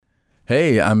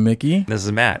Hey, I'm Mickey. This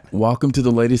is Matt. Welcome to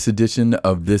the latest edition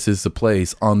of This Is the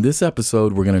Place. On this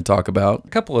episode, we're going to talk about A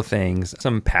couple of things,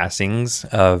 some passings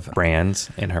of brands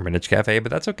in Hermitage Cafe, but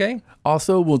that's okay.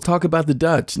 Also, we'll talk about the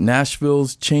Dutch,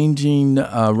 Nashville's changing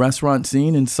restaurant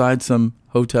scene inside some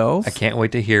hotels. I can't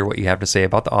wait to hear what you have to say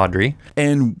about the Audrey.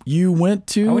 And you went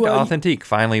to... I went to Authentique.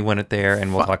 Finally went it there,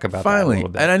 and we'll talk about that a little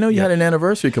bit. And I know you had an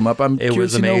anniversary come up. I'm It curious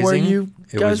was to know amazing. where you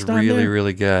It guys was done really, there.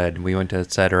 really good. We went to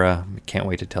Etc. Can't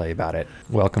wait to tell you about it.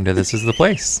 Welcome to This Is the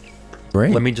Place.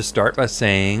 Great. Let me just start by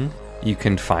saying you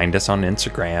can find us on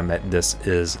Instagram at This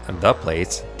Is the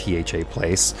Place, THA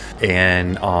Place,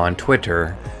 and on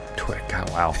Twitter. God,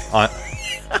 wow.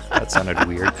 That sounded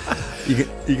weird.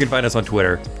 You can find us on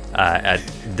Twitter at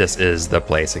This Is the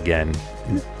Place again.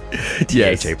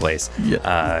 Yes. THA Place.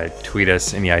 Yeah. Tweet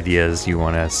us any ideas you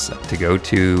want us to go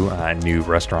to, new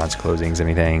restaurants, closings,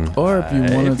 anything. Or if you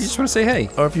want if us- you just want to say hey.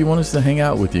 Or if you want us to hang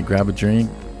out with you, grab a drink,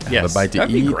 have Yes, a bite to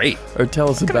that'd eat. be great. Or tell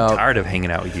us I'm kind of about... tired of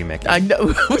hanging out with you, Mickey. I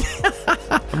know.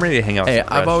 I'm ready to hang out with Hey, some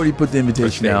I've fresh- already put the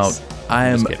invitation fresh out. face. I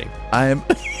I'm am. just kidding. I am.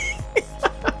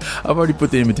 I've already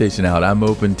put the invitation out. I'm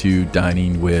open to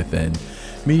dining with and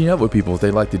meeting up with people if they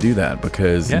like to do that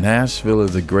because Yeah. Nashville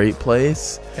is a great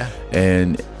place. Yeah.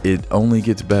 And it only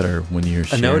gets better when you're I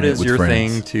sharing know it is with your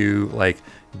friends. thing to like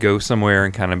go somewhere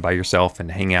and kind of by yourself and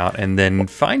hang out and then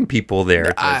find people there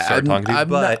to start talking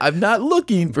to. I'm not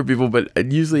looking for people, but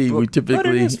usually we typically...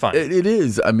 it is fun. It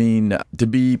is. I mean, to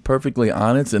be perfectly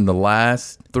honest, in the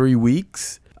last 3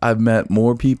 weeks, I've met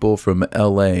more people from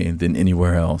LA than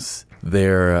anywhere else.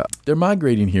 They're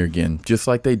migrating here again, just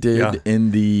like they did in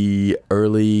the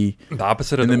early... the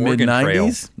opposite of in the the Oregon Trail.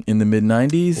 mid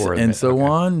 90s Or and so okay.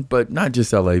 on, but not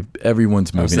just LA.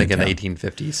 Everyone's I was moving. thinking to the town.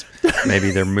 1850s.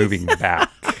 Maybe they're moving back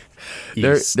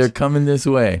east. They're coming this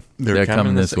way. They're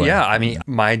coming this way. Yeah, I mean,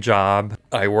 my job,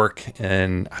 I work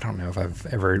in, I don't know if I've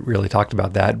ever really talked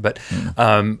about that, but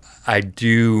I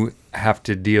do have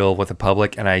to deal with the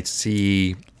public, and I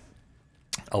see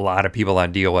a lot of people I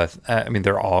deal with. I mean,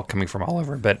 they're all coming from all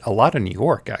over, but a lot of New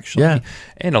York, actually, Yeah.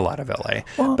 and a lot of LA.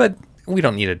 Well- but we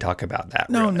don't need to talk about that.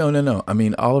 No, really. no. I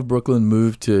mean, all of Brooklyn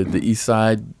moved to the east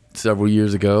side several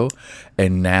years ago,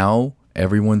 and now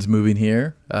everyone's moving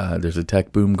here. There's a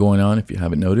tech boom going on, if you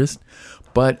haven't noticed.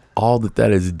 But all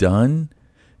that has done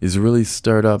is really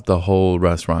stirred up the whole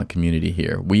restaurant community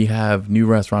here. We have new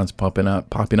restaurants popping up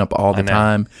all the I know.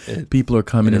 time. People are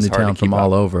coming it is into hard to town from keep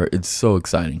all up. over. It's so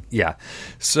exciting. Yeah.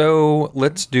 So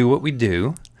let's do what we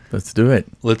do. Let's do it.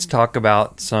 Let's talk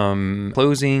about some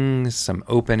closings, some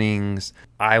openings.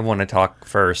 I want to talk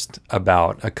first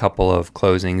about a couple of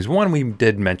closings. One we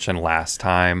did mention last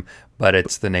time, but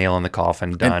it's the nail in the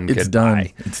coffin done. It's Goodbye. done.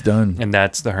 It's done. And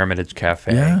that's the Hermitage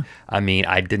Cafe. Yeah. I mean,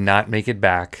 I did not make it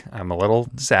back. I'm a little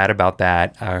sad about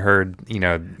that. I heard,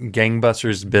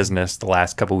 gangbusters business the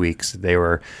last couple weeks. They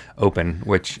were open,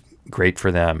 which great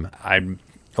for them. I'm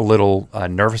a little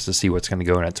nervous to see what's going to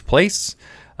go in its place.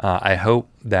 I hope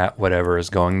that whatever is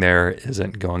going there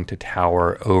isn't going to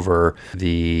tower over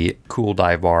the Cool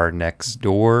Dive Bar next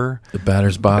door. The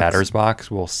batter's box. Batter's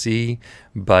Box, we'll see.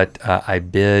 But I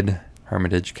bid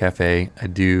Hermitage Cafe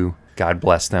adieu. God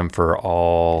bless them for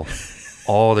all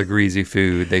the greasy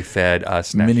food they fed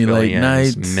us Many late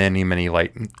Nashvillians, nights. many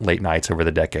late nights over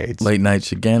the decades. Late night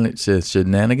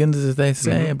shenanigans, as they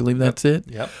say. I believe that's it.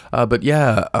 Yep. But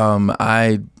yeah,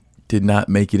 I did not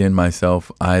make it in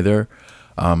myself either.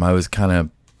 I was kind of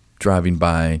driving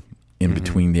by in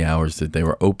between the hours that they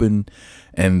were open.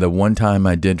 And the one time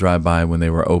I did drive by when they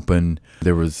were open,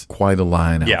 there was quite a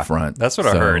line out front. That's what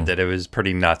I So heard, that it was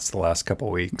pretty nuts the last couple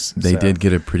of weeks. They So- did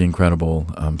get a pretty incredible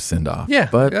send-off. Yeah,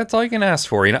 But that's all you can ask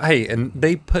for. Hey, and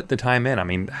they put the time in. I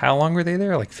mean, how long were they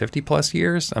there? Like 50 plus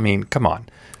years? I mean, come on.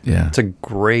 yeah. It's a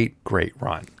great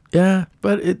run. Yeah,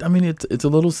 but it's a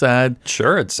little sad.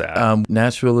 Sure, it's sad.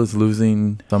 Nashville is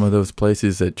losing some of those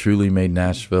places that truly made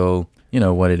Nashville,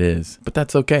 what it is. But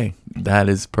that's okay. That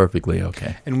is perfectly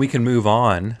okay. And we can move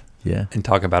on Yeah. and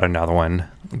talk about another one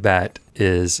that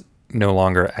is no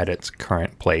longer at its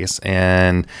current place.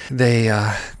 And they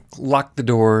locked the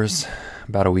doors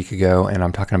about a week ago, and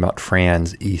I'm talking about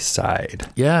Fran's East Side.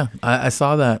 Yeah, I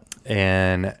saw that.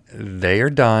 And they are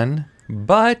done,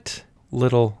 but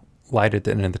little light at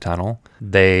the end of the tunnel.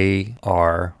 They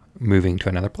are moving to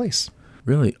another place.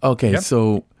 Really? Okay, Yep.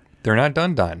 so They're not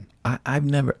done. I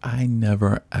never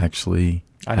actually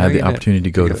I know had the you didn't. opportunity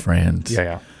to go to Good. France.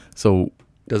 Yeah. So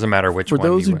Doesn't matter which for one.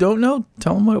 those you who don't know,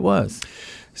 tell them what it was.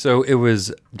 So it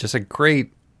was just a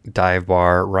great dive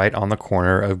bar right on the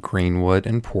corner of Greenwood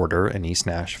and Porter in East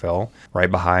Nashville,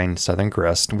 right behind Southern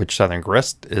Grist, which Southern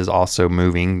Grist is also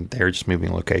moving. They're just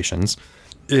moving locations.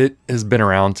 It has been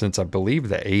around since, I believe,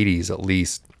 the 80s at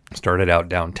least. Started out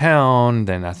downtown,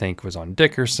 then I think was on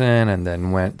Dickerson, and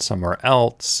then went somewhere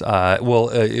else. Then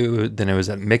it was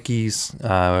at Mickey's,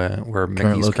 where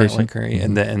Mickey's location? currently,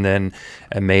 and then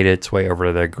it made its way over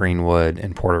to the Greenwood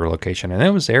and Porter location, and it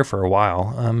was there for a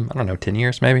while. I don't know, 10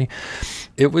 years maybe.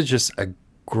 It was just a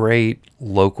great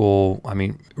local,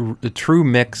 the true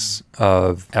mix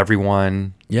of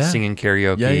everyone singing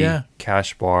karaoke,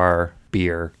 cash bar,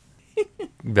 beer,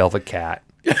 Velvet Cat.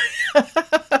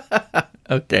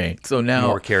 Okay, so now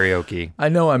More karaoke. I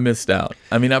know I missed out.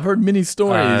 I've heard many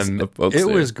stories of folks It there.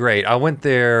 was great. I went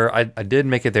there. I did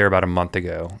make it there about a month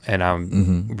ago, and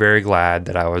I'm very glad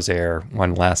that I was there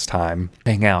one last time.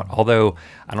 Hang out. Although,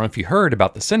 I don't know if you heard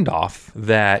about the send-off,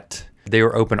 that they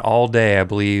were open all day. I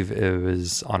believe it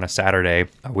was on a Saturday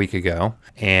a week ago,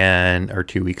 or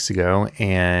 2 weeks ago,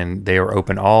 and they were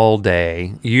open all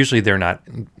day. Usually they're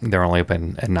only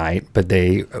open at night, but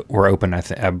they were open,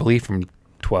 I believe, from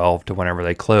 12 to whenever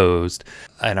they closed.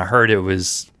 And I heard it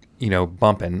was,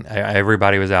 bumping.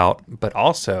 Everybody was out, but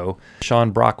also Sean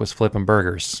Brock was flipping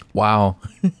burgers. Wow.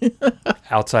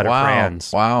 Outside of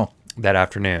Fran's. Wow. That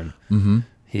afternoon. Mm-hmm.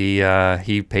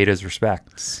 He paid his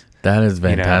respects. That is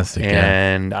fantastic.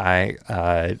 And I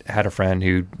had a friend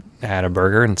who had a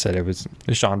burger and said it was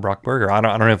a Sean Brock burger. I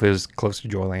don't know if it was close to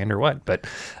Joyland or what, but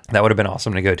that would have been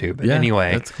awesome to go to. But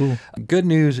anyway, that's cool. Good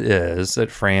news is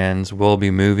that Fran's will be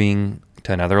moving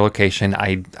to another location.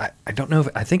 I don't know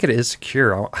I think it is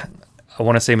secure. I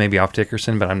want to say maybe off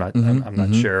Dickerson, but I'm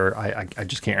not sure. I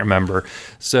just can't remember.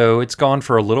 So it's gone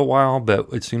for a little while,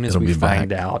 but as soon as we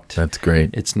find out, that's great.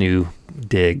 It's new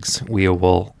digs, we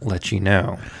will let you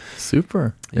know.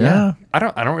 Super. Yeah. I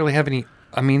don't really have any.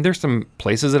 There's some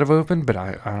places that have opened, but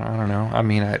I don't know.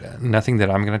 Nothing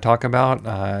that I'm going to talk about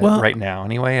right now.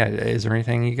 Anyway, is there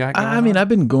anything you got going on? I've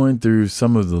been going through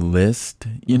some of the list,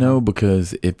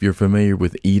 because if you're familiar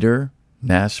with Eater,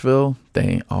 Nashville,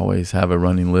 they always have a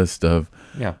running list of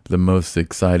the most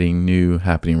exciting new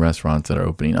happening restaurants that are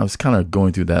opening. I was kind of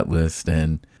going through that list,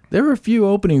 and there were a few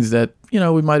openings that,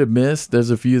 we might have missed. There's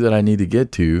a few that I need to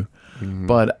get to.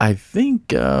 But I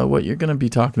think what you're going to be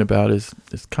talking about is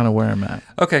kind of where I'm at.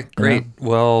 Okay, great. Yeah.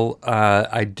 Well,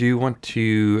 I do want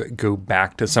to go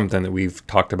back to something that we've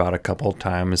talked about a couple of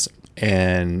times,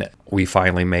 and we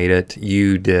finally made it.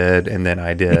 You did, and then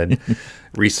I did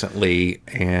recently,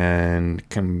 and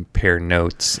compare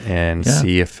notes and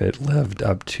see if it lived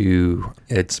up to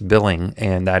its billing,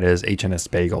 and that is H&S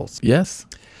Bagels. Yes.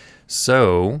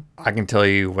 So I can tell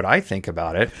you what I think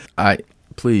about it.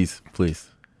 Please.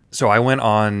 So I went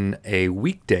on a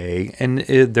weekday, and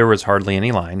there was hardly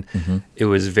any line. Mm-hmm. It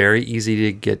was very easy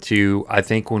to get to. I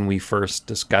think when we first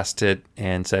discussed it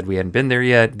and said we hadn't been there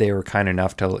yet, they were kind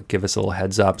enough to give us a little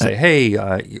heads up, say, hey,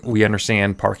 we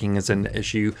understand parking is an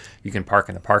issue. You can park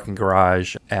in the parking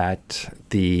garage at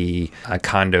the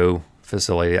condo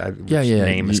facility.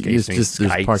 Name escapes me. There's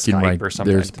parking Skype right. Or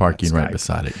something. There's parking right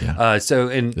beside it. Yeah.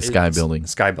 The Sky Building.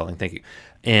 Sky Building. Thank you.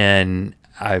 And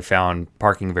I found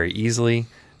parking very easily.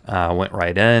 Went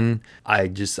right in.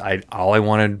 All I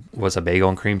wanted was a bagel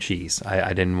and cream cheese.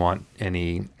 I didn't want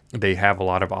any. They have a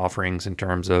lot of offerings in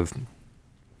terms of,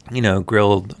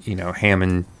 grilled, ham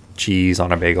and cheese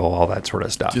on a bagel, all that sort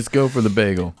of stuff. Just go for the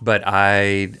bagel. But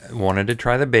I wanted to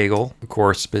try the bagel. Of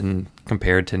course, been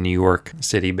compared to New York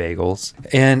City bagels,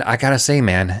 and I gotta say,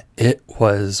 man, it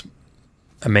was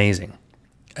amazing.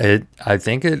 I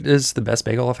think it is the best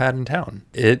bagel I've had in town.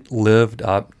 It lived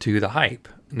up to the hype.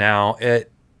 Now,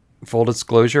 full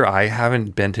disclosure, I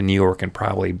haven't been to New York in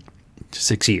probably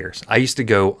 6 years. I used to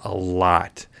go a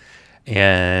lot,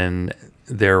 and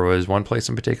there was one place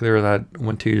in particular that I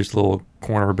went to, just a little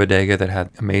corner bodega that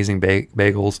had amazing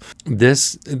bagels.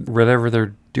 This, whatever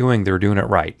they're doing it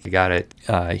right. They got it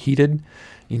heated,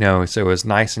 so it was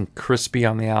nice and crispy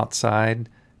on the outside,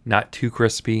 not too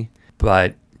crispy,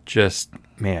 but just,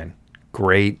 man,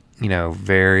 great.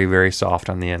 Very, very soft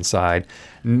on the inside.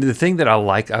 The thing that I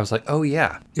liked, I was like, oh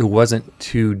yeah, it wasn't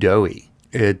too doughy.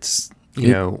 It's,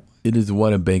 it is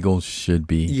what a bagel should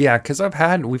be. Yeah, because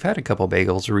we've had a couple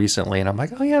bagels recently, and I'm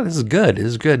like, oh yeah, this is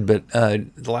good. But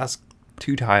the last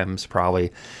 2 times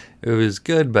probably, it was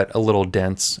good, but a little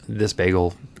dense. This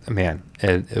bagel, man,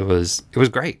 it was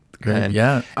great. And,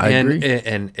 I agree.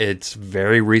 And it's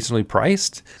very reasonably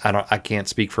priced. I can't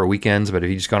speak for weekends, but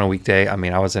if you just go on a weekday,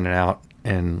 I was in and out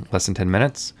in less than 10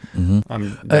 minutes.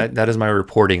 Mm-hmm. That is my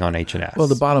reporting on H&S. Well,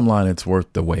 the bottom line, it's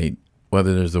worth the wait.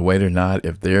 Whether there's a wait or not,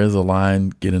 if there is a line,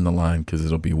 get in the line because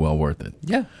it'll be well worth it.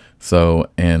 Yeah. So,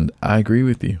 and I agree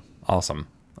with you. Awesome.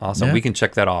 Yeah. We can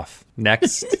check that off.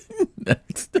 Next.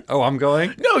 Oh, I'm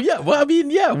going? No, yeah. Well,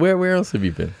 where else have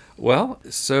you been? Well,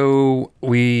 so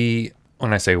when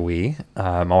I say we,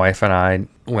 my wife and I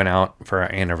went out for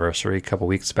our anniversary a couple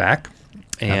weeks back.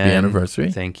 And Happy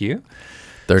anniversary. Thank you.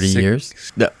 30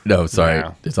 years? No, sorry.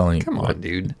 No. It's only, Come on,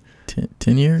 dude.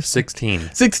 10 years? 16.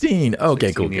 16. Okay,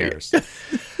 16 cool. years.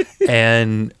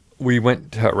 And we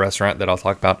went to a restaurant that I'll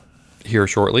talk about here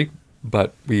shortly.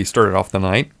 But we started off the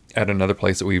night at another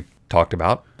place that we talked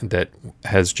about that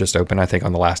has just opened, I think,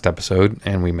 on the last episode.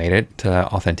 And we made it to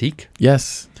Authentique.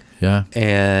 Yes. Yeah.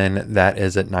 And that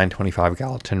is at 925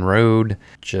 Gallatin Road,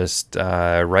 just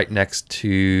right next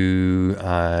to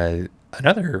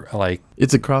another, like...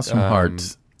 It's across from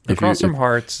Hearts. Across from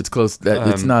Hearts. It's close.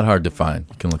 It's not hard to find.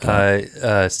 You can look it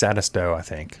up. Status Dough, I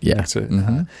think. Yeah.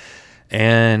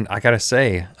 And I got to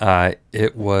say,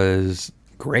 it was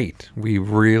great. We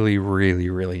really,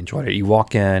 really, really enjoyed it. You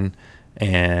walk in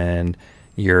and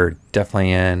you're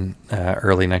definitely in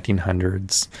early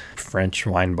 1900s French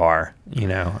wine bar. You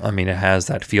know, I mean, it has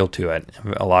that feel to it.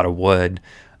 A lot of wood.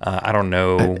 I don't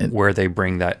know where they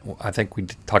bring that. I think we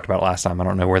talked about it last time. I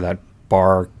don't know where that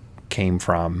bar came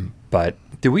from, but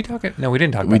did we talk it? No, we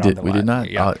didn't talk about it. We did not.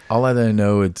 Yeah. All I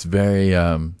know, it's very,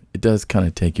 it does kind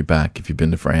of take you back if you've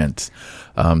been to France.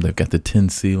 They've got the tin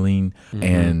ceiling,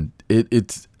 and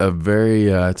it's a very,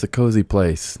 it's a cozy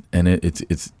place, and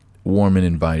it's warm and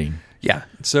inviting. Yeah,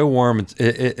 it's so warm.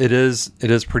 It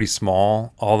is pretty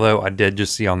small. Although I did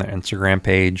just see on their Instagram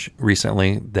page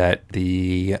recently that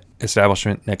the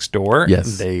establishment next door,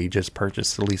 yes, they just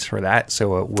purchased the lease for that,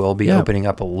 so it will be opening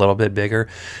up a little bit bigger,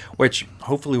 which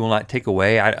hopefully will not take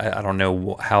away. I don't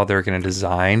know how they're going to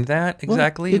design that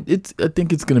exactly. Well, I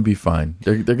think it's going to be fine.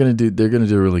 They're going to do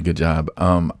a really good job.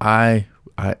 I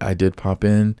did pop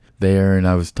in there, and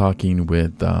I was talking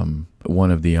with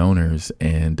one of the owners,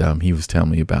 and he was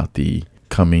telling me about the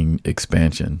coming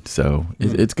expansion. So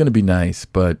it's going to be nice,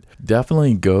 but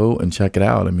definitely go and check it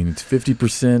out. I mean, it's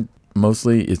 50%.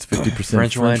 Mostly, it's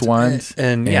 50% French wines.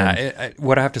 And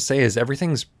what I have to say is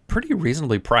everything's pretty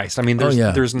reasonably priced. I mean,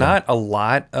 there's not a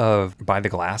lot of by the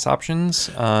glass options.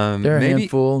 There are a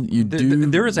handful.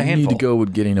 There is a handful. You need to go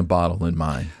with getting a bottle in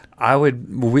mind. I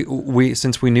would. We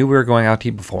since we knew we were going out to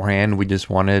eat beforehand, we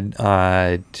just wanted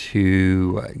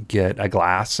to get a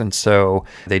glass, and so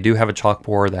they do have a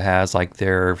chalkboard that has like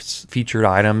their featured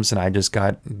items, and I just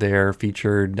got their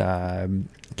featured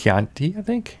Chianti, I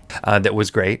think. That was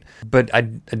great, but I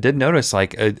did notice,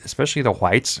 like especially the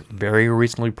whites, very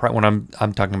reasonably priced. When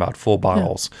I'm talking about full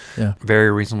bottles,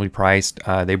 very reasonably priced.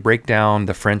 They break down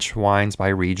the French wines by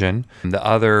region. The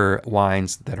other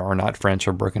wines that are not French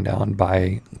are broken down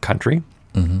by country.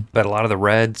 But a lot of the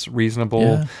reds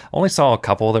reasonable. I only saw a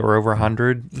couple that were over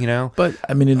 100. You know, but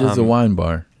I mean, it is a wine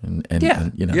bar. And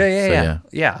you know,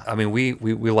 yeah. I mean, we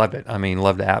loved it. I mean,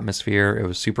 loved the atmosphere. It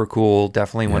was super cool.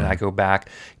 Definitely when I go back,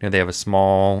 you know, they have a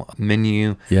small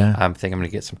menu. Yeah. I think I'm going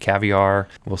to get some caviar.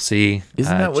 We'll see.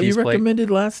 Isn't that what you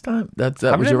recommended last time? That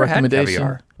was your recommendation? Had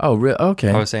caviar. Oh, really? Okay.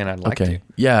 I was saying I'd like to.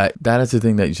 Yeah, that is the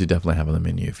thing that you should definitely have on the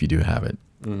menu. If you do have it,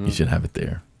 you should have it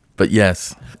there. But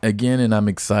yes, again, and I'm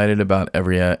excited about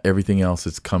everything else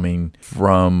that's coming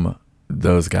from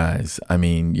those guys. I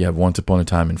mean, you have Once Upon a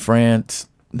Time in France.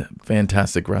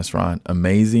 Fantastic restaurant,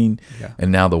 amazing,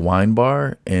 and now the wine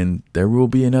bar, and there will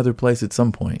be another place at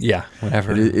some point. Yeah,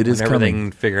 whenever it is whenever coming. they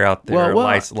can figure out their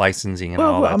licensing and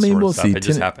all that sort of stuff. It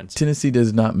just happens. Tennessee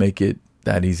does not make it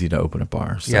that easy to open a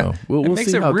bar, so we'll it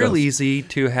makes see it how real goes. easy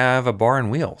to have a bar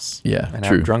and wheels. Yeah, and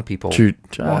true. have drunk people walking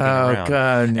around.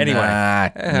 God, anyway, all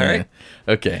right,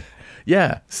 okay,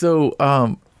 yeah. So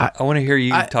I want to hear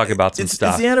you talk about some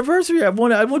stuff. It's the anniversary. I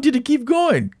want you to keep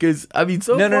going because I mean,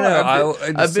 so far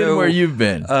I've been where you've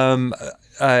been. I'm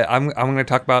going to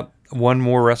talk about one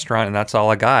more restaurant, and that's all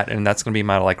I got. And that's going to be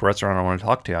my restaurant I want to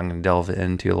talk to. I'm going to delve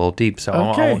into a little deep. So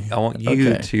I want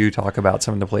you to talk about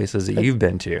some of the places that you've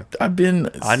been to. I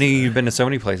know you've been to so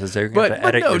many places. You're going to have to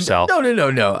edit yourself.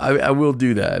 No. I will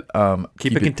do that.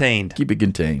 Keep it contained. Keep it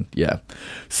contained. Yeah.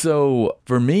 So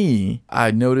for me,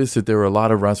 I noticed that there were a lot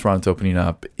of restaurants opening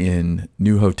up in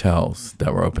new hotels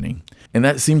that were opening. And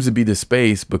that seems to be the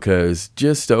space because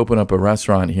just to open up a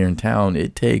restaurant here in town,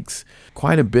 it takes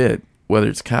quite a bit, whether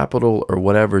it's capital or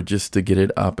whatever, just to get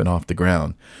it up and off the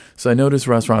ground. So I noticed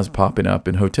restaurants popping up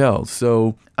in hotels.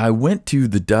 So I went to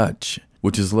the Dutch,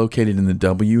 which is located in the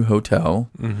W Hotel,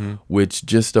 which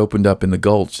just opened up in the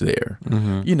Gulch there.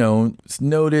 You know, it's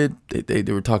noted. They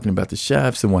were talking about the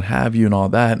chefs and what have you and all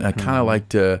that. And I kind of like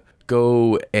to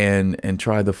go and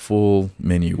try the full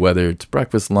menu, whether it's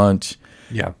breakfast, lunch,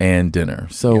 and dinner.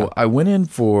 So I went in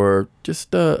for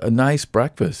just a nice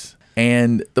breakfast.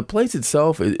 And the place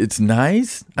itself, it's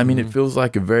nice. I mean, it feels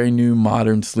like a very new,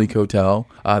 modern, sleek hotel.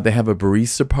 They have a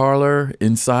barista parlor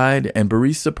inside, and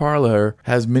barista parlor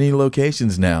has many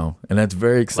locations now, and that's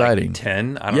very exciting. Like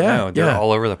 10? I don't know. They're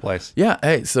all over the place. Yeah,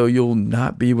 hey, so you'll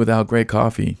not be without great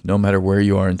coffee, no matter where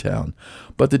you are in town.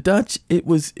 But the Dutch, it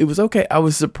was okay. I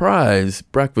was surprised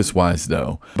breakfast-wise,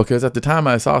 though, because at the time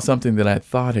I saw something that I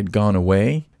thought had gone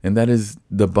away, and that is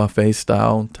the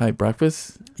buffet-style type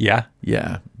breakfast. Yeah.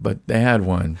 Yeah, but they had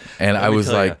one, and I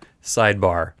was like,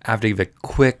 sidebar. I have to give a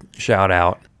quick shout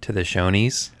out to the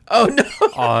Shoney's. "Oh no!"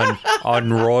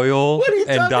 on Royal What are you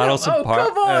and talking Donaldson about? Oh, Park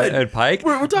come on. and Pike.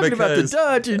 We're talking about the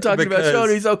Dutch. You're talking about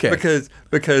Shoney's. Okay,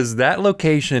 because that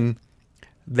location,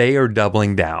 they are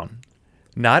doubling down.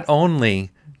 Not only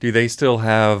do they still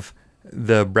have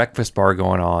the breakfast bar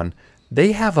going on,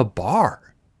 they have a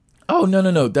bar. Oh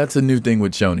no! That's a new thing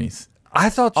with Shoney's. I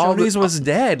thought Shoney's was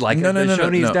dead. Like No, the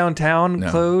Shoney's no. downtown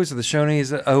closed, or the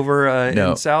Shoney's over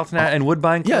in South and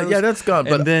Woodbine closed. Yeah, that's gone.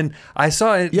 But and then I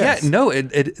saw it. Yes. Yeah, no,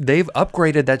 they've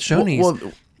upgraded that Shoney's.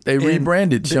 Well, they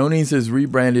rebranded. Shoney's is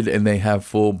rebranded, and they have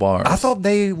full bars. I thought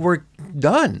they were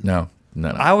done. No.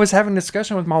 I was having a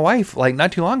discussion with my wife like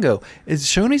not too long ago. Is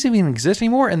Shoney's even exist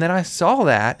anymore? And then I saw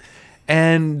that,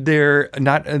 and they're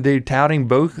touting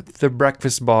both the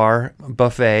breakfast bar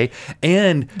buffet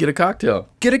and Get a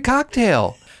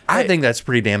cocktail. I think that's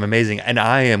pretty damn amazing, and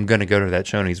I am going to go to that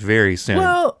Shoney's very soon.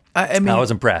 Well, I mean, I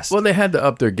was impressed. Well, they had to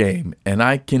up their game, and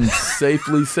I can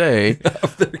safely say,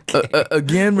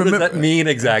 again, what remember, does that mean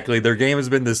exactly? Their game has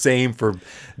been the same for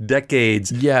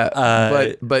decades. Yeah,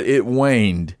 but it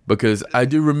waned because I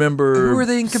do remember. Who were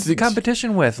they in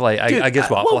competition with? Like, I guess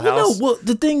Waffle House. Well,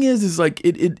 the thing is like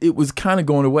it was kind of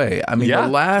going away. I mean,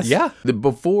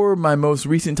 before my most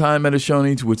recent time at a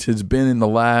Shoney's, which has been in the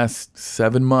last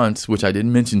 7 months, which I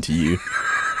didn't mention to you.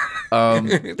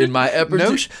 In my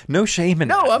effort, no shame in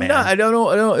that. No, I'm man. not.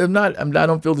 I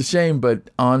don't feel the shame. But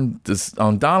on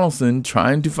Donaldson,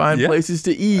 trying to find places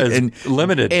to eat and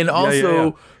limited, and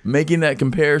also making that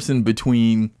comparison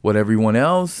between what everyone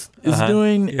else is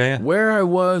doing, where I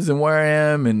was and where I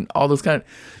am, and all those kind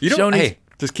of. Hey,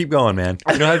 just keep going, man.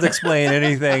 You don't have to explain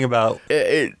anything about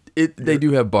it. They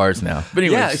do have bars now, but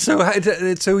anyway.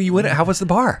 Yeah. So you went. How was the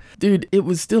bar, dude? It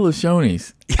was still a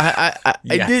Shoney's. I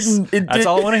didn't. That's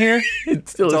all I want to hear.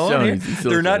 It's still a Shoney's.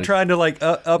 They're not trying to like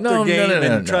up their game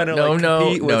and trying to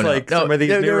compete with like some of these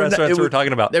new restaurants we're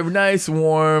talking about. They were nice,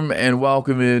 warm, and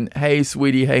welcoming. Hey,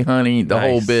 sweetie. Hey, honey. The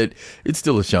whole bit. It's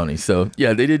still a Shoney's. So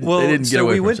yeah, they didn't. They didn't get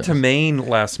away. So we from went to Maine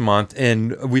last month,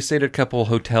 and we stayed at a couple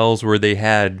hotels where they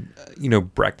had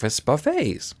breakfast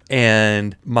buffets,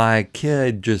 and my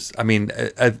kid I think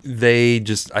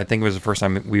it was the first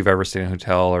time we've ever stayed in a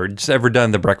hotel or just ever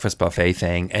done the breakfast buffet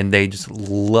thing, and they just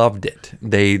loved it.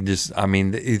 They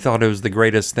thought it was the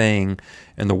greatest thing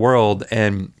in the world,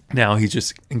 and now he's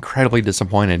just incredibly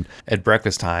disappointed at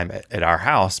breakfast time at our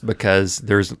house because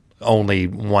there's only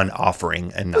one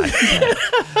offering and not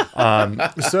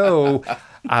 10. So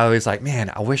I was like,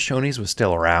 man, I wish Shoney's was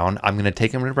still around. I'm going to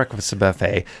take him to the breakfast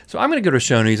buffet. So I'm going to go to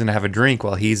Shoney's and have a drink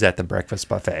while he's at the breakfast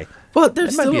buffet. Well,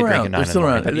 they're still around. They're still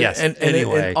around. Yes.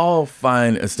 Anyway, and all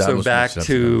fine establishments. So back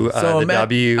to the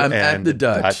W. I'm and at the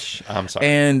Dutch. I'm sorry.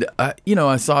 And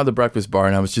I saw the breakfast bar,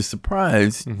 and I was just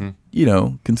surprised.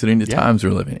 Considering the times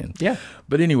we're living in. Yeah.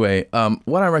 But anyway,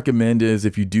 what I recommend is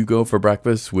if you do go for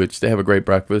breakfast, which they have a great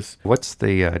breakfast. What's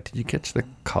the? Did you catch the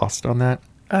cost on that?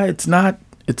 It's not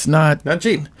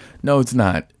cheap. No, it's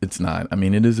not. It's not. I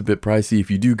mean, it is a bit pricey.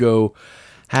 If you do go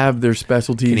have their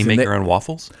specialties. Can you make your own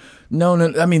waffles? No.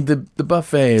 I mean, the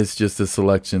buffet is just a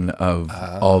selection of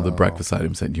all the breakfast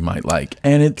items that you might like.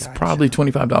 And it's probably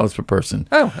 $25 per person.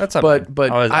 Oh, that's not bad.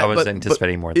 But I was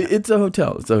anticipating more than that. It's a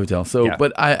hotel. So,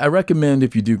 but I recommend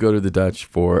if you do go to the Dutch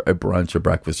for a brunch or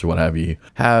breakfast or what have you,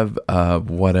 have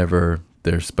whatever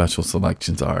their special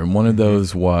selections are. And one of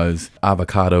those was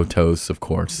avocado toast, of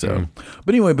course. So,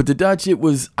 but anyway, but the Dutch, it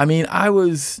was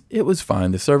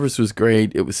fine. The service was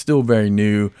great. It was still very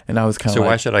new. And I was kind of So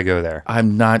why should I go there?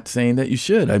 I'm not saying that you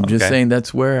should. I'm just saying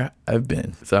that's where I've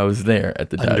been. So I was there at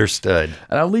the Dutch. Understood.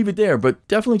 And I'll leave it there, but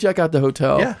definitely check out the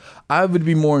hotel. Yeah. I would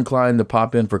be more inclined to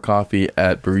pop in for coffee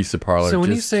at Barista Parlor. So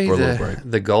when you just say for a little break.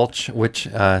 the Gulch, which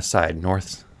side?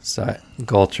 North side?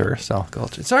 Gulch or South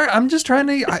Gulch? Sorry, I'm just trying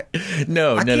to... I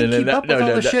can't keep up with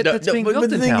all the shit that's being built in town.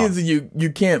 But the thing is,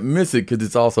 you can't miss it because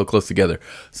it's all so close together.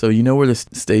 So you know where the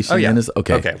station inn is?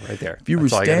 Okay, right there. If you were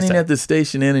standing at the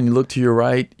station inn and you look to your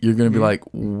right, you're going to be like,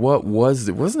 what was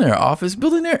it? Wasn't there an office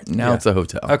building there? Now it's a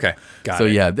hotel. Okay, got it. So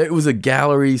yeah, there was a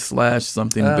gallery /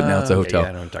 something, but now it's a hotel. Yeah,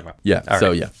 I know what I'm talking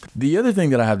about. Yeah, the other thing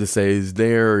that I have to say is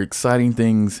there are exciting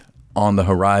things on the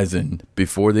horizon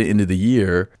before the end of the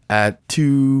year at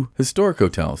 2 historic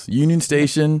hotels. Union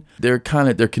Station, they're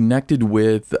connected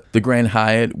with the Grand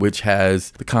Hyatt, which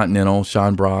has the Continental,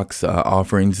 Sean Brock's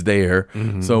offerings there.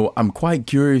 So I'm quite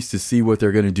curious to see what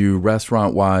they're going to do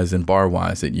restaurant-wise and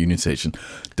bar-wise at Union Station.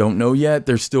 Don't know yet.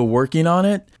 They're still working on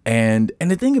it. And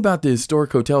the thing about the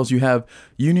historic hotels, you have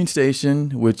Union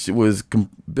Station, which was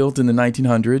built in the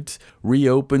 1900s,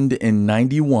 reopened in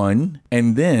 91,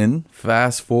 and then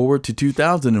fast forward to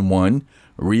 2001,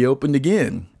 reopened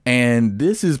again. And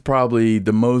this is probably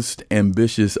the most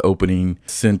ambitious opening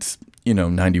since,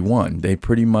 91. They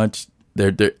pretty much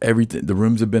they're everything. The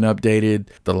rooms have been updated.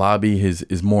 The lobby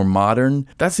is more modern.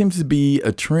 That seems to be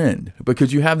a trend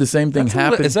because you have the same thing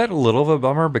happen. Is that a little of a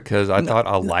bummer? Because I thought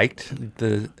I liked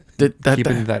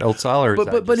keeping that old style, or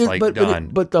done?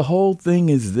 But the whole thing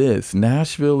is this: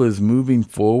 Nashville is moving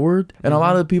forward, and a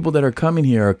lot of the people that are coming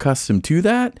here are accustomed to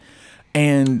that.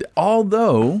 And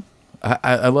although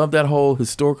I love that whole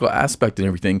historical aspect and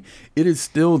everything, it is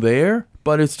still there.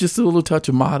 But it's just a little touch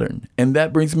of modern. And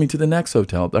that brings me to the next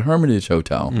hotel, the Hermitage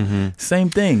Hotel.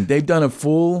 Same thing. They've done a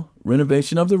full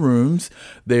renovation of the rooms.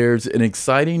 There's an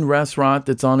exciting restaurant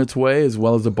that's on its way, as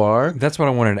well as a bar. That's what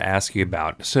I wanted to ask you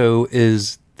about. So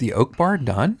is the Oak Bar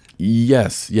done?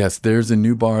 Yes. There's a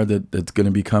new bar that's going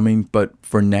to be coming. But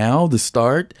for now, the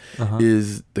start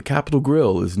is the Capitol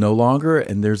Grill is no longer,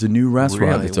 and there's a new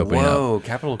restaurant that's opening up. Whoa,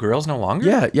 Capitol Grill's no longer?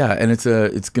 Yeah. And it's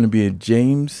going to be a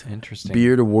James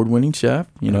Beard award-winning chef,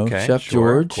 Chef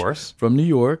George, of course, from New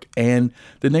York. And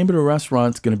the name of the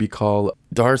restaurant's going to be called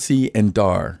Darcy and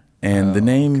Dar. And the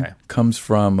name comes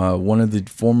from one of the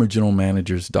former general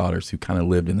manager's daughters who kind of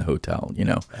lived in the hotel, kind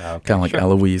of like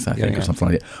Eloise, I think, or something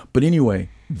like that. But anyway,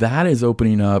 that is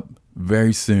opening up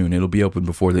very soon. It'll be open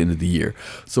before the end of the year.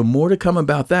 So more to come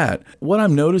about that. What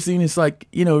I'm noticing is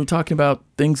we're talking about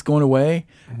things going away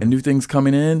and new things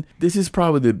coming in. This is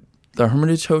probably the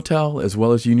Hermitage Hotel as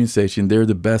well as Union Station. They're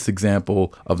the best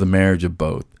example of the marriage of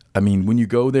both. I mean, when you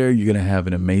go there, you're going to have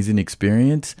an amazing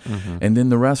experience. And then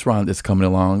the restaurant that's coming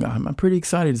along, I'm pretty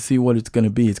excited to see what it's going to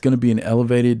be. It's going to be an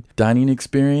elevated dining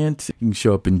experience. You can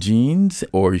show up in jeans,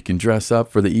 or you can dress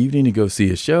up for the evening to go see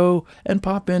a show and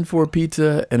pop in for a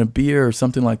pizza and a beer or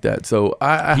something like that. So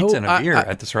I hope... Pizza and a beer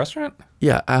at this restaurant?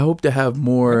 Yeah, I hope to have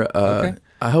more...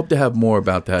 I hope to have more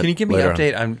about that. Can you give me an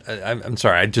update? I'm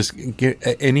sorry. I just get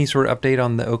any sort of update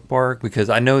on the Oak Bar,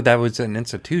 because I know that was an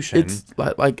institution. It's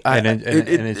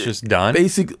it's just done.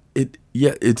 Basically,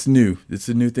 it's new. It's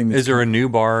a new thing. Is there a new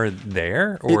bar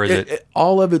there, or is it?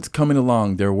 All of it's coming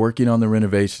along. They're working on the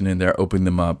renovation and they're opening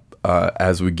them up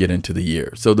as we get into the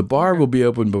year. So the bar will be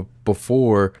open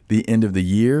before the end of the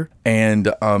year, and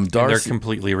Darcy, and they're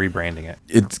completely rebranding it.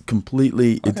 It's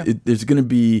completely. It's going to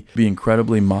be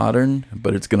incredibly modern,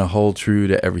 but it's going to hold true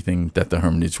to everything that the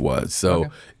Hermitage was. So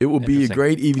it will be a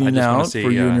great evening out for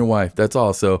you and your wife. That's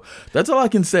all. So that's all I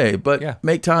can say. But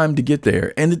make time to get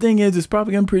there. And the thing is, it's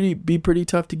probably going to be pretty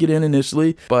tough to get in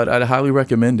initially, but I'd highly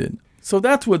recommend it. So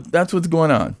that's what's going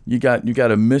on. You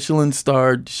got a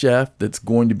Michelin-starred chef that's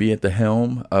going to be at the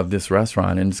helm of this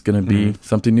restaurant, and it's going to be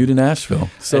something new to Nashville.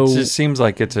 So it just seems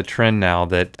like it's a trend now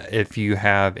that if you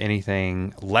have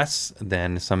anything less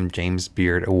than some James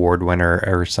Beard Award winner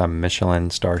or some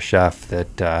Michelin star chef,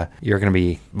 that you're going to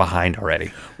be behind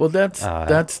already. Well, that's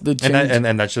the change.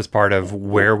 And that's just part of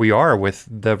where we are with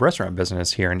the restaurant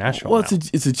business here in Nashville. Well,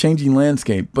 it's a changing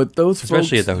landscape, but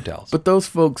especially at the hotels. But those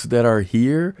folks that are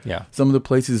here, some of the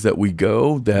places that we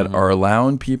go that are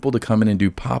allowing people to come in and do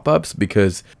pop-ups,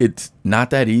 because it's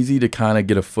not that easy to kind of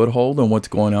get a foothold on what's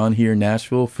going on here in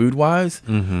Nashville food-wise.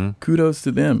 Kudos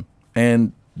to them.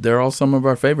 And they're all some of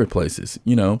our favorite places,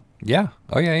 Yeah.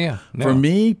 Oh, yeah. No. For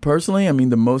me personally, I mean,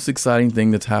 the most exciting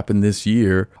thing that's happened this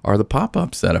year are the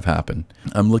pop-ups that have happened.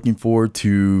 I'm looking forward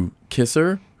to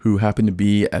Kisser, who happened to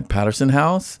be at Patterson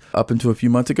House up until a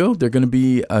few months ago. They're going to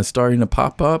be starting a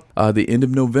pop-up the end of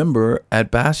November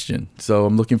at Bastion. So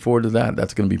I'm looking forward to that.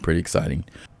 That's going to be pretty exciting.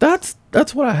 That's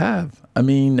what I have. I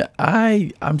mean,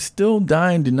 I'm still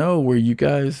dying to know where you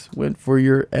guys went for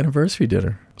your anniversary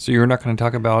dinner. So you're not going to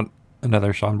talk about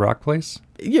another Sean Brock place?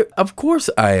 Yeah, of course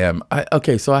I am.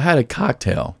 So I had a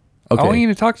cocktail. Okay. I want you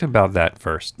to talk about that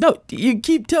first. No, you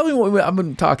keep telling me what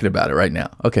I'm talking about it right now.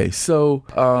 Okay, so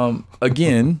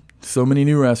again, so many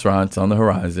new restaurants on the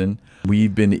horizon.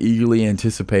 We've been eagerly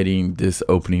anticipating this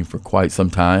opening for quite some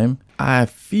time. I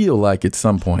feel like at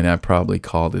some point I probably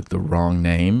called it the wrong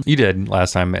name. You did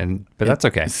last time, but that's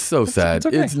okay. It's so sad. It's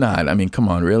okay. It's not. I mean, come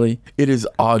on, really? It is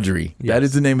Audrey. Yes. That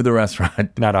is the name of the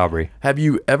restaurant. Not Aubrey. Have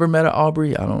you ever met an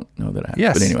Aubrey? I don't know that I have.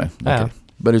 Yes. But anyway. Okay.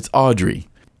 But it's Audrey.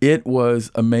 It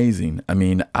was amazing. I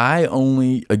mean,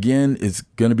 again, it's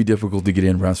going to be difficult to get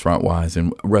in restaurant-wise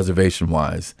and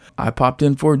reservation-wise. I popped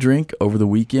in for a drink over the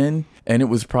weekend, and it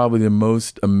was probably the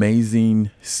most amazing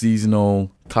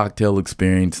seasonal cocktail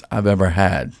experience I've ever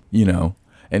had,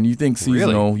 And you think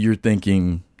seasonal, You're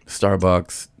thinking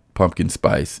Starbucks, pumpkin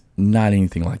spice. Not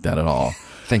anything like that at all.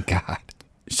 Thank God.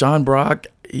 Sean Brock,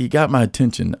 he got my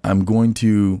attention. I'm going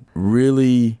to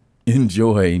really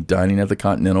enjoy dining at the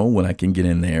Continental when I can get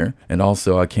in there. And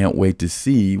also, I can't wait to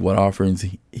see what offerings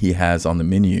he has on the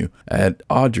menu at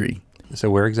Audrey. So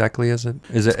where exactly is it?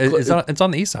 It's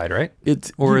on the east side, right?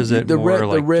 Is it the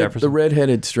Jefferson? The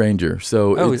redheaded stranger?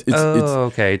 So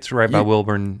okay, it's right by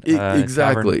Wilburn.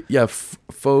 Exactly. Tavern. Yeah,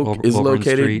 Folk is Wilburn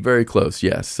located Street. very close.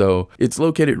 Yes, so it's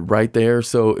located right there.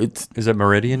 So is it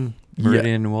Meridian?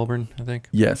 Meridian and Wilburn, I think.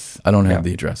 Yes, I don't have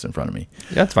the address in front of me.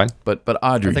 Yeah, that's fine. But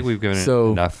Audrey, I think we've given it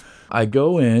enough. I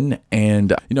go in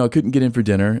and, I couldn't get in for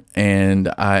dinner. And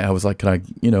I was like, can I,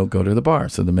 go to the bar?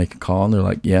 So they make a call and they're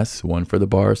like, yes, one for the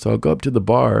bar. So I'll go up to the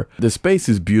bar. The space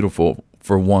is beautiful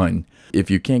for one. If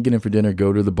you can't get in for dinner,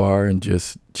 go to the bar and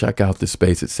just check out the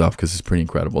space itself because it's pretty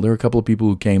incredible. There were a couple of people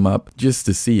who came up just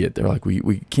to see it. They're like,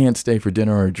 we can't stay for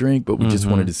dinner or a drink, but we just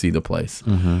wanted to see the place.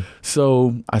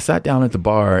 So I sat down at the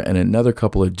bar and another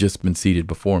couple had just been seated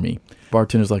before me.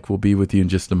 Bartender's like, we'll be with you in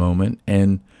just a moment.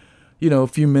 And a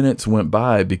few minutes went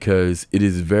by because it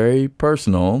is very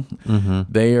personal.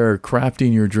 They are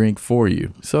crafting your drink for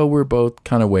you. So we're both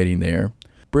kind of waiting there.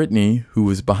 Brittany, who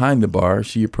was behind the bar,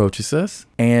 she approaches us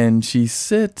and she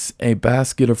sits a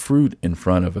basket of fruit in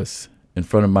front of us, in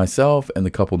front of myself and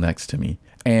the couple next to me.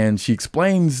 And she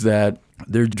explains that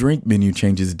their drink menu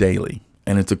changes daily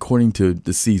and it's according to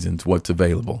the seasons, what's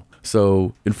available.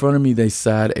 So in front of me, they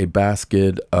sat a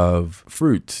basket of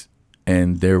fruits.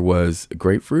 And there was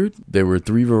grapefruit, there were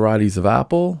 3 varieties of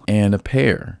apple, and a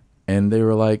pear. And they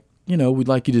were like, we'd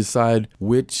like you to decide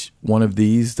which one of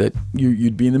these that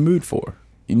you'd be in the mood for.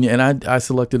 And I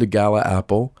selected a Gala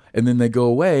apple. And then they go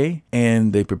away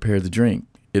and they prepare the drink.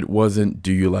 It wasn't,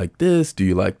 do you like this? Do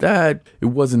you like that? It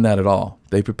wasn't that at all.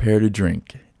 They prepared a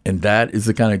drink. And that is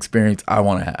the kind of experience I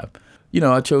want to have.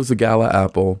 I chose the Gala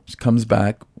apple. She comes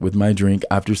back with my drink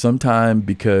after some time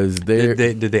because did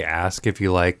they ask if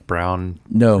you like brown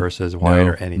versus white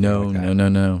or anything like that?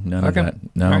 No, none of that.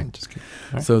 No. All right, just kidding.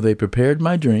 All right. So they prepared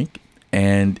my drink,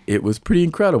 and it was pretty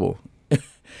incredible.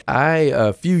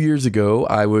 A few years ago,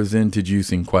 I was into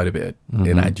juicing quite a bit,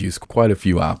 and I juiced quite a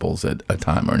few apples at a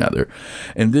time or another.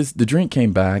 And the drink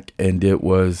came back, and it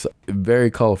was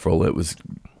very colorful. It was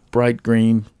bright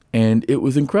green, and it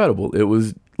was incredible. It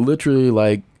was literally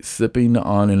like sipping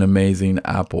on an amazing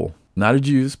apple. Not a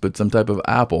juice, but some type of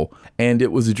apple. And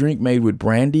it was a drink made with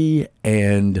brandy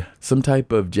and some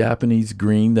type of Japanese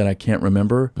green that I can't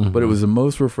remember. But it was the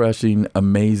most refreshing,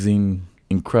 amazing,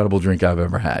 incredible drink I've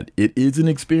ever had. It is an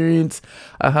experience.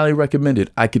 I highly recommend it.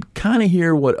 I could kind of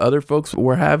hear what other folks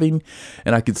were having,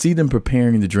 and I could see them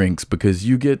preparing the drinks because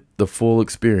you get the full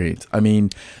experience. I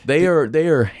mean, they are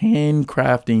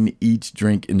handcrafting each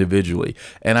drink individually.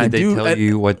 And Did they tell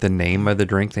you what the name of the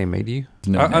drink they made you?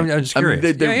 No, I'm just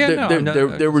curious.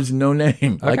 There was no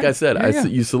name. Okay. Like I said,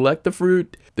 you select the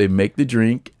fruit, they make the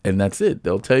drink, and that's it.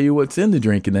 They'll tell you what's in the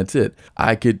drink, and that's it.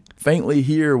 I could faintly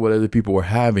hear what other people were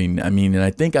having. I mean, and I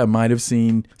think I might have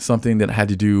seen something that had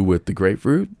to do with the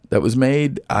grapefruit that was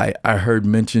made. I heard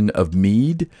mention of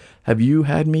mead. Have you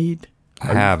had mead?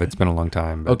 I have. It's been a long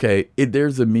time. But. Okay,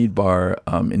 there's a mead bar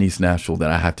in East Nashville that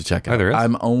I have to check out. Oh, there is?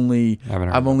 I've only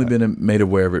been made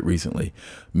aware of it recently.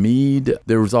 Mead.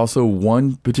 There was also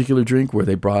one particular drink where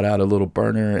they brought out a little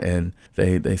burner and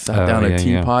they sat down a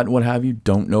teapot and what have you.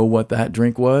 Don't know what that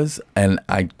drink was, and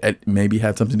it maybe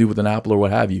had something to do with an apple or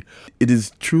what have you. It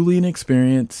is truly an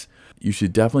experience. You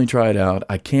should definitely try it out.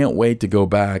 I can't wait to go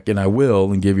back, and I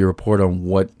will, and give you a report on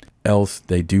what else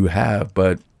they do have,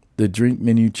 but the drink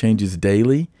menu changes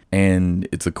daily, and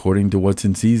it's according to what's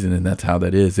in season, and that's how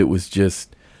that is. It was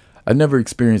just, I've never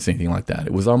experienced anything like that.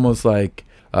 It was almost like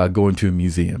going to a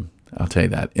museum. I'll tell you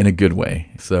that, in a good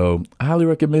way. So I highly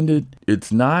recommend it.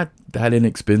 It's not that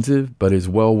inexpensive, but it's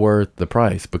well worth the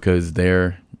price because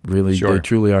they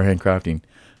truly are handcrafting.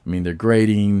 I mean, they're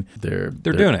grading, they're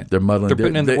doing it. They're muddling. They're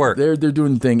putting in the work. They're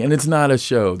doing the thing, and it's not a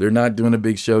show. They're not doing a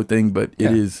big show thing, but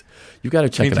it is. You've got to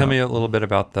check it out. Can you tell me a little bit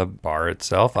about the bar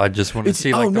itself? I just want to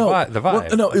see the vibe.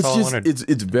 Well, no,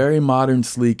 it's very modern,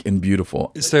 sleek, and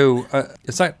beautiful. So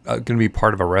it's not going to be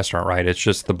part of a restaurant, right? It's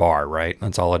just the bar, right?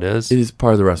 That's all it is? It is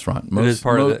part of the restaurant. It is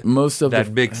part of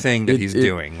that big thing that he's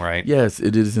doing, right? Yes,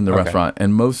 it is in the restaurant.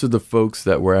 And most of the folks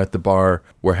that were at the bar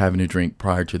were having a drink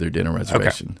prior to their dinner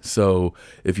reservation. Okay. So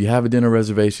if you have a dinner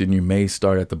reservation, you may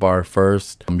start at the bar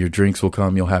first. Your drinks will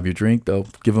come. You'll have your drink. They'll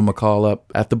give them a call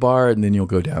up at the bar, and then you'll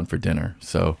go down for dinner.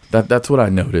 So that's what I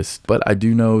noticed. But I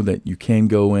do know that you can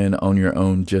go in on your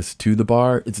own just to the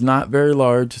bar. It's not very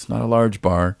large. It's not a large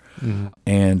bar. Mm-hmm.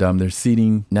 And there's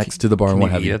seating next to the bar. Can and what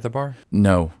you have eat you. at the bar?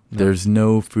 No, there's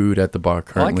no food at the bar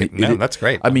currently. I like it. No, that's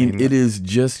great. I mean, it is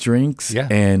just drinks, Yeah.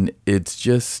 and it's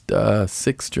just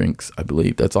 6 drinks, I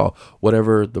believe. That's all.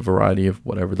 Whatever the variety of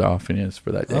whatever the offering is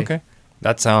for that day. Okay.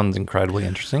 That sounds incredibly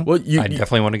interesting. Well, I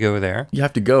definitely want to go there. You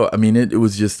have to go. I mean, it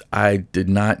was just, I did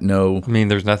not know. I mean,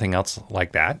 there's nothing else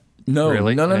like that. No,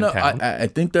 really, no. in town? I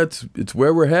think it's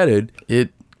where we're headed.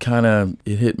 It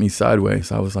hit me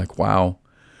sideways. I was like, wow.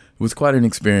 It was quite an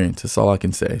experience. That's all I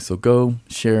can say. So go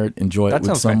share it, enjoy it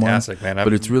with someone. That sounds fantastic, man.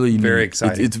 But it's really very neat.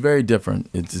 exciting. It's very different.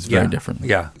 It's very different.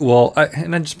 Yeah. Well,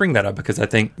 and I just bring that up because I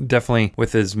think definitely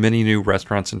with as many new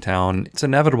restaurants in town, it's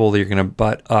inevitable that you're going to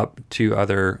butt up to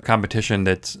other competition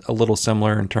that's a little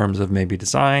similar in terms of maybe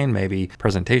design, maybe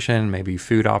presentation, maybe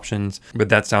food options. But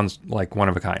that sounds like one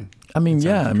of a kind. I mean,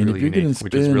 yeah. I mean, really if you're going to unique,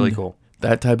 which is really cool.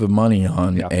 that type of money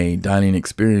on a dining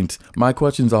experience, my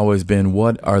question's always been,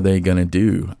 what are they going to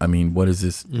do? I mean, what is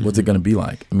this? What's it going to be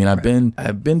like? I mean,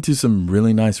 I've been to some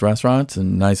really nice restaurants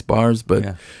and nice bars,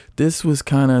 but this was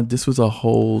a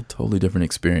whole totally different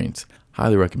experience.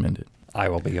 Highly recommend it. I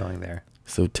will be going there.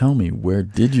 So tell me, where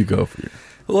did you go for your...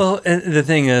 Well, and the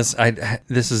thing is,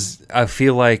 I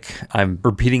feel like I'm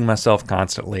repeating myself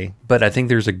constantly, but I think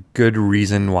there's a good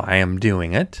reason why I'm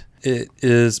doing it. It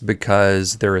is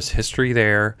because there is history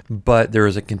there, but there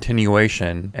is a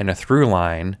continuation and a through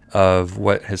line of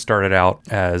what has started out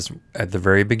as at the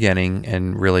very beginning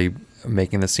and really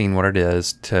making the scene what it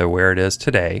is to where it is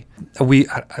today.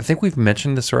 I think we've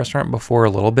mentioned this restaurant before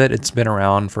a little bit. It's been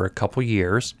around for a couple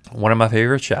years. One of my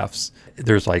favorite chefs.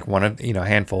 There's like a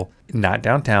handful, not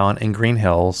downtown in Green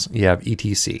Hills. You have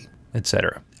ETC,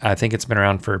 etc. I think it's been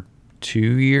around for 2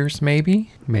 years, maybe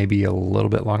a little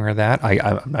bit longer than that.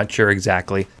 I'm not sure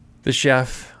exactly. The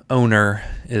chef owner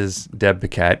is Deb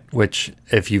Paquette, which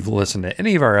if you've listened to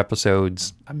any of our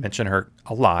episodes, I mention her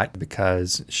a lot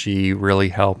because she really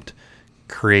helped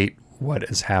create what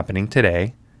is happening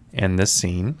today in this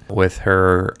scene with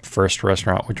her first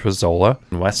restaurant, which was Zola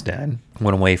in West End.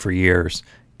 Went away for years,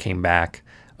 came back,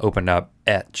 opened up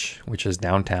Etch, which is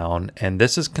downtown, and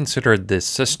this is considered the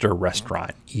sister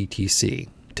restaurant, ETC,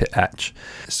 to Etch.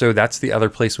 So that's the other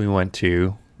place we went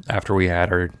to after we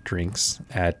had our drinks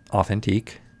at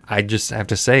Authentique. I just have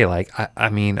to say, like,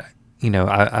 I'm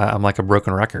like a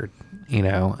broken record,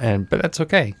 but that's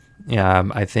okay.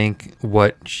 I think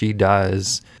what she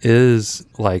does is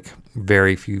like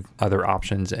very few other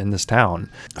options in this town.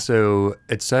 So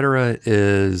Etc.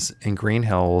 is in Green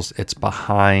Hills. It's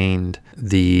behind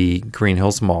the Green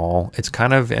Hills Mall. It's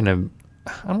kind of in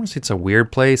I don't want to say it's a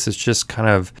weird place. It's just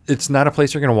it's not a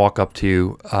place you're going to walk up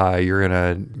to. You're going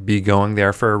to be going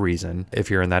there for a reason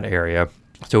if you're in that area.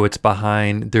 So it's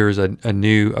behind, there's a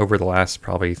new, over the last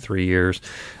probably 3 years,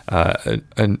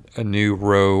 a new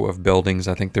row of buildings.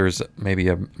 I think there's maybe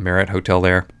a Marriott hotel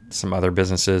there, some other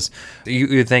businesses.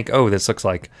 You think, oh, this looks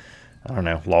like, I don't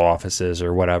know, law offices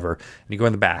or whatever. And you go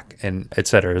in the back and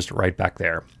Etc. is right back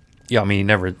there. Yeah, I mean, you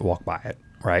never walk by it,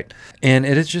 right? And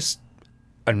it is just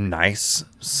a nice,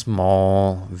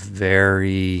 small,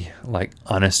 very like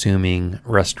unassuming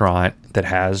restaurant that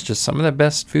has just some of the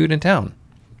best food in town.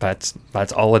 That's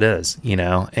all it is,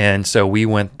 And so we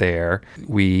went there.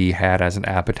 We had as an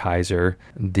appetizer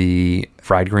the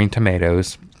fried green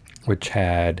tomatoes, which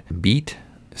had beet,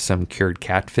 some cured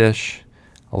catfish,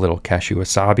 a little cashew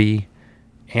wasabi,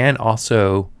 and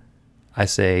also I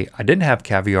didn't have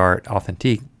caviar at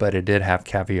Authentique, but it did have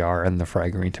caviar in the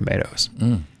fried green tomatoes.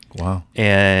 Wow.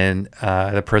 And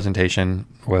the presentation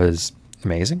was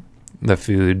amazing. The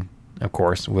food, of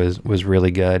course, was really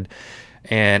good.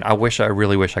 And I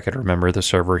really wish I could remember the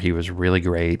server. He was really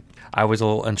great. I was a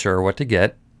little unsure what to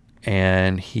get,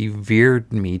 and he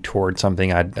veered me towards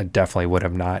something I definitely would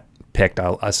have not picked.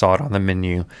 I saw it on the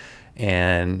menu,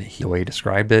 and the way he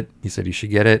described it, he said you should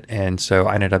get it. And so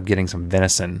I ended up getting some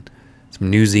venison,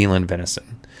 some New Zealand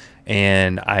venison.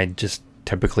 And I just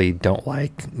typically don't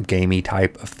like gamey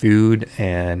type of food,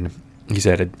 and he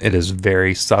said it is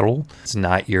very subtle. It's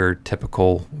not your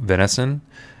typical venison,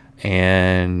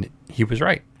 and he was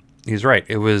right. He's right.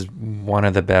 It was one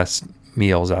of the best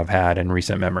meals I've had in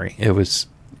recent memory. It was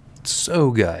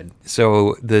so good.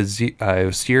 So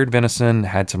the seared venison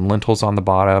had some lentils on the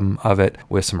bottom of it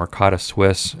with some ricotta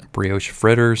Swiss brioche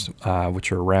fritters,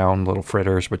 which are round little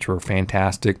fritters, which were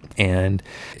fantastic. And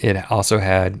it also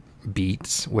had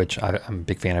beets, which I'm a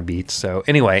big fan of beets. So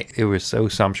anyway, it was so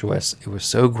sumptuous. It was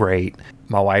so great.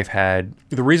 My wife had,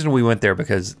 the reason we went there,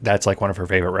 because that's like one of her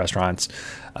favorite restaurants.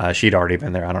 She'd already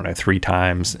been there, I don't know, 3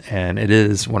 times. And it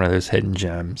is one of those hidden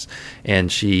gems.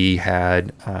 And she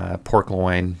had pork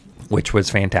loin, which was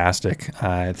fantastic.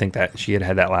 I think that she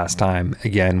had that last time.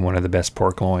 Again, one of the best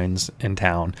pork loins in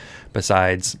town,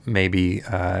 besides maybe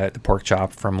the pork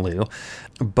chop from Lou.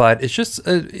 But it's just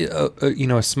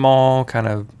a small kind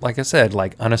of, like I said,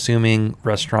 like unassuming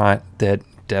restaurant that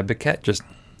Deb Biquette just,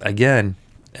 again,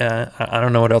 I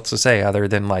don't know what else to say other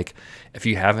than, like, if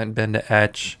you haven't been to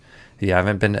Etch, if you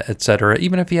haven't been to et cetera,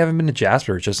 even if you haven't been to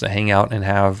Jasper, just to hang out and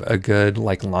have a good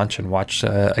like lunch and watch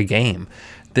a game,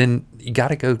 then you got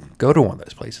to go to one of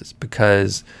those places,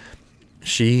 because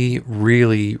she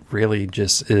really, really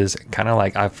just is kind of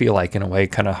like, I feel like in a way,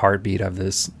 kind of heartbeat of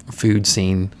this food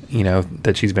scene,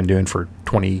 that she's been doing for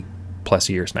 20 plus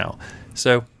years now.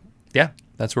 So yeah,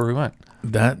 that's where we went.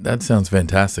 That sounds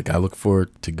fantastic. I look forward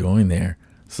to going there.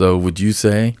 So would you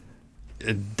say?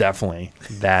 Definitely,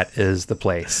 that is the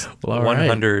place. Well,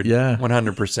 100, right. Yeah.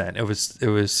 100%. It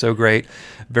was so great.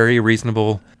 Very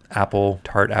reasonable. Apple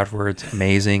tart afterwards,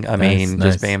 amazing. I mean,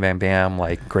 nice. just bam, bam, bam,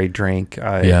 like great drink.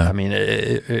 Yeah. I mean,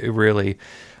 it really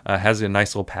has a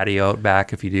nice little patio out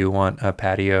back if you do want a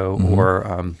patio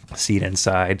or seat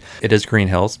inside. It is Green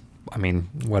Hills. I mean,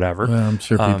 whatever. Well, I'm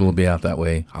sure people will be out that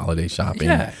way, holiday shopping,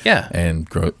 and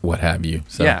what have you.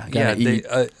 So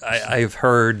I've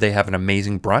heard they have an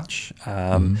amazing brunch,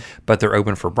 but they're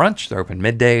open for brunch. They're open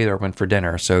midday. They're open for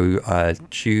dinner. So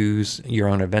choose your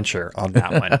own adventure on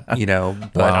that one.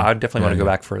 But Wow. I definitely want to go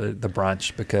back for the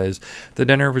brunch, because the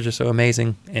dinner was just so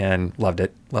amazing, and loved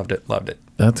it.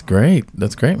 That's great.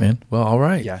 That's great, man. Well, all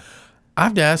right. Yeah.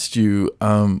 I've asked you,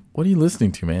 what are you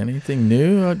listening to, man? Anything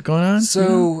new going on?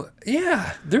 So,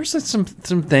 yeah, there's some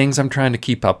things I'm trying to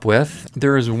keep up with.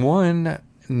 There is one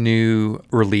new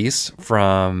release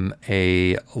from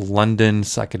a London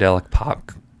psychedelic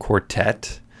pop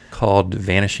quartet called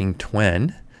Vanishing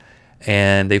Twin.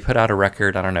 And they put out a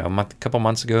record, I don't know, a couple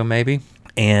months ago maybe.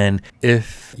 And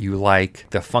if you like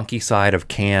the funky side of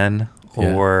Can,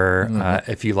 or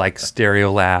if you like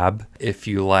Stereolab, if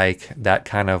you like that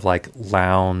kind of like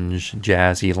lounge,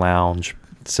 jazzy lounge,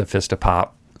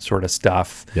 sophistopop sort of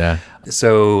stuff. Yeah.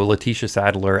 So Letitia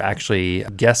Sadler actually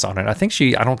guests on it. I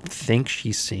don't think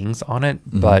she sings on it,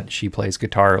 but she plays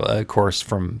guitar, of course,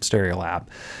 from Stereolab,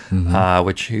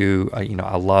 which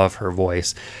I love her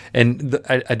voice. And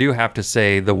I do have to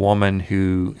say, the woman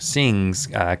who sings,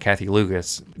 Kathy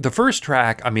Lucas, the first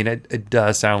track, I mean, it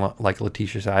does sound like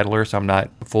Letitia Sadler, so I'm not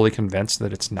fully convinced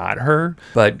that it's not her,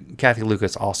 but Kathy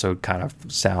Lucas also kind of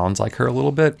sounds like her a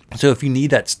little bit. So if you need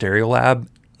that Stereolab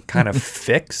kind of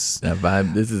fix that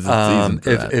vibe, this is a season for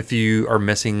that. If you are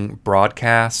missing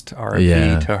Broadcast,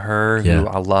 RIP to her, who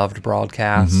I loved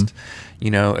Broadcast.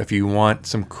 If you want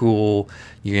some cool,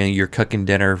 you're cooking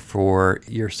dinner for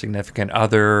your significant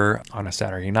other on a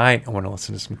Saturday night, I want to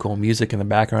listen to some cool music in the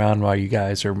background while you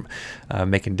guys are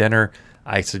making dinner,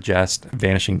 I suggest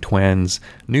Vanishing Twins'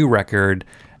 new record,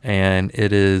 and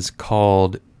it is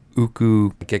called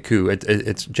Uku Geku.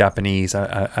 It's Japanese.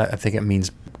 I think it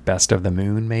means best of the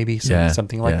moon, maybe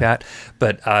something like that.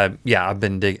 But I've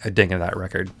been digging that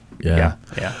record. Yeah.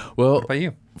 Well, what about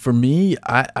you? For me,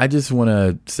 I just want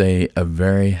to say a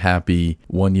very happy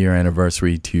 1-year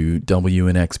anniversary to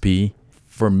WNXP.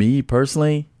 For me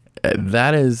personally,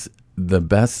 that is the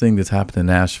best thing that's happened in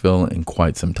Nashville in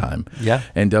quite some time. Yeah.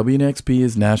 And WNXP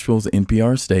is Nashville's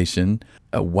NPR station,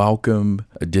 a welcome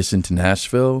addition to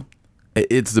Nashville.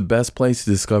 It's the best place to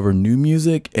discover new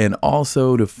music and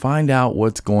also to find out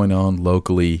what's going on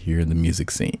locally here in the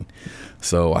music scene.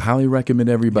 So I highly recommend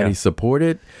everybody support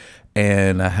it.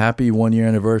 And a happy 1-year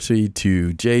anniversary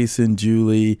to Jason,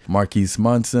 Julie, Marquise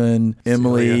Munson,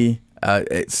 Emily,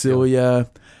 Celia,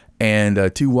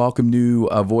 and 2 welcome new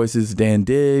voices, Dan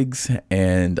Diggs,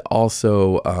 and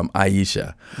also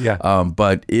Aisha. Yeah.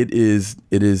 But it is,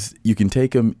 you can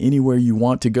take them anywhere you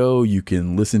want to go. You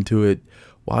can listen to it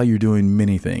while you're doing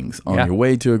many things, on your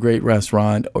way to a great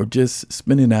restaurant, or just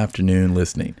spend an afternoon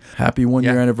listening. Happy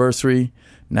 1-year anniversary.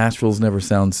 Nashville's never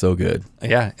sounds so good.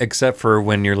 Yeah, except for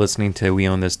when you're listening to We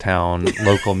Own This Town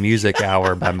Local Music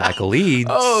Hour by Michael Eads.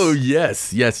 Oh,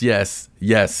 yes. That's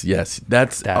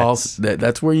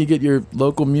where you get your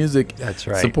local music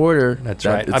supporter. That's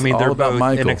right. I mean, they're about both,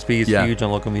 Michael. NXP is huge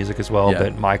on local music as well,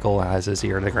 but Michael has his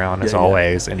ear to the ground as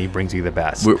always, and he brings you the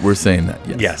best. We're saying that,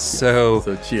 yes. Yes.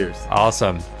 So cheers.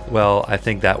 Awesome. Well, I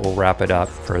think that will wrap it up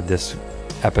for this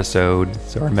episode.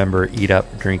 So remember, eat up,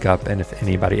 drink up, and if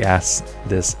anybody asks,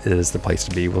 this is the place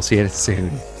to be. We'll see you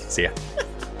soon. See ya.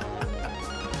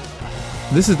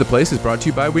 This is the Place is brought to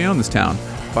you by We Own This Town.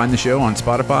 Find the show on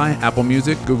Spotify, Apple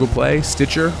Music, Google Play,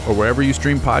 Stitcher, or wherever you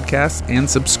stream podcasts, and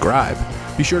subscribe.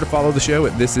 Be sure to follow the show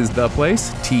at This Is The Place,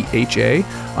 THA,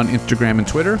 on Instagram and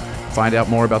Twitter. Find out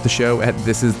more about the show at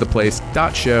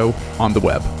thisistheplace.show on the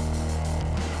web.